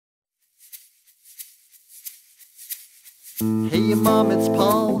Hey Mom, it's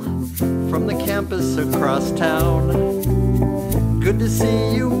Paul from the campus across town. Good to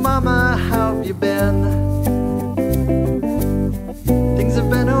see you, Mama, how have you been? Things have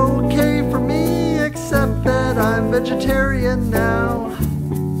been okay for me, except that I'm vegetarian now.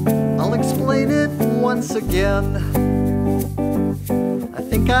 I'll explain it once again. I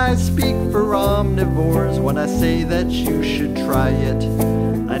think I speak for omnivores when I say that you should try it.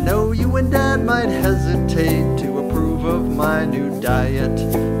 I know you and Dad might hesitate to approve of my new diet,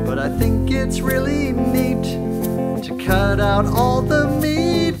 but I think it's really neat to cut out all the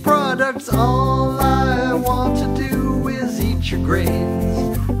meat products. All I want to do is eat your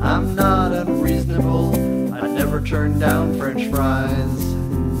grains. I'm not unreasonable, I never turn down French fries.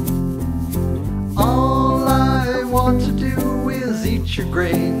 All I want to do is eat your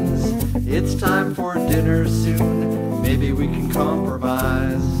grains. It's time for dinner soon, maybe we can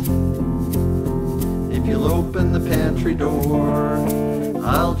compromise. If you'll open the pantry door,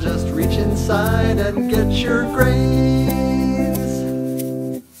 I'll just reach inside and get your grains.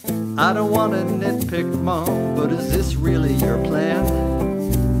 I don't want to nitpick, Mom, but is this really your plan?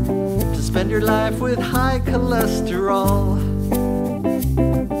 To spend your life with high cholesterol?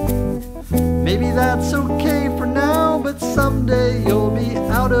 Maybe that's okay for now, but someday you'll be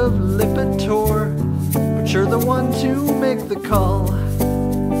out of Lipitor. But you're the one to make the call.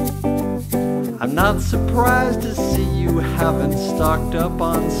 I'm not surprised to see you haven't stocked up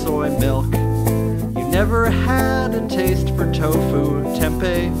on soy milk. You never had a taste for tofu,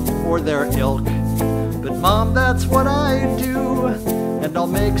 tempeh, or their ilk. But Mom, that's what I do, and I'll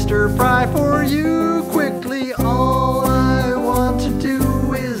make stir fry for you quickly. All I want to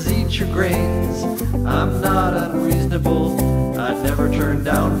do is eat your grains. I'm not unreasonable, I'd never turn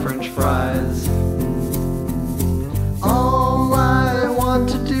down French fries. All I want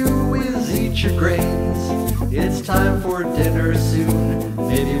to do is eat your grains. It's time for dinner soon,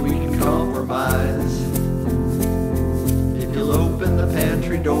 maybe we can compromise. If you'll open the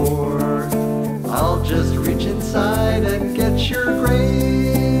pantry door, I'll just reach inside and get your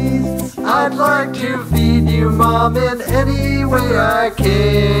grains. I'd like to feed you, Mom, in any way I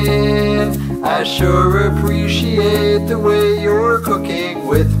can. I sure appreciate the way you're cooking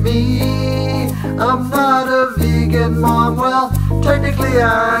with me. I'm not a vegan, Mom, well, technically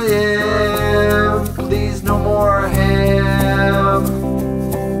I am. Please no more ham.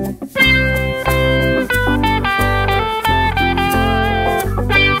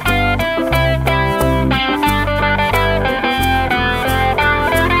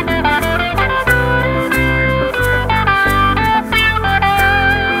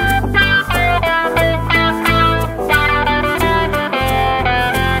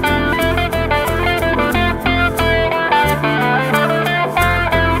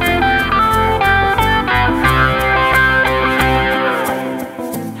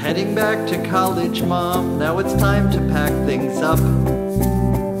 Heading back to college, Mom, now it's time to pack things up.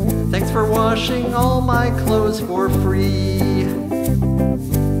 Thanks for washing all my clothes for free.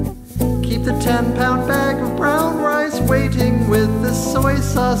 Keep the 10-pound bag of brown rice waiting with the soy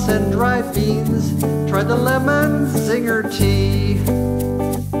sauce and dried beans. Try the lemon zinger tea.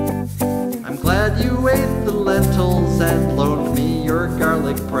 I'm glad you ate the lentils and loaned me your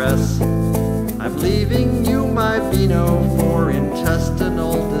garlic press. I'm leaving you my Beano for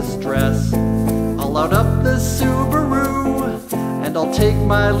intestinal distress. I'll load up the Subaru and I'll take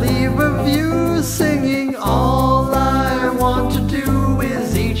my leave of you, singing all I want to do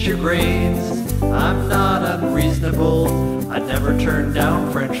is eat your grains. I'm not unreasonable, I'd never turn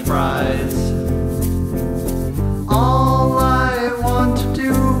down French fries. All I want to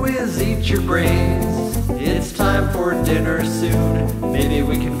do is eat your grains. It's time for dinner soon, maybe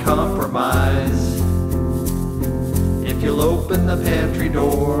we can compromise. If you'll open the pantry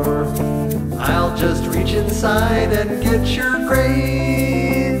door, I'll just reach inside and get your grains.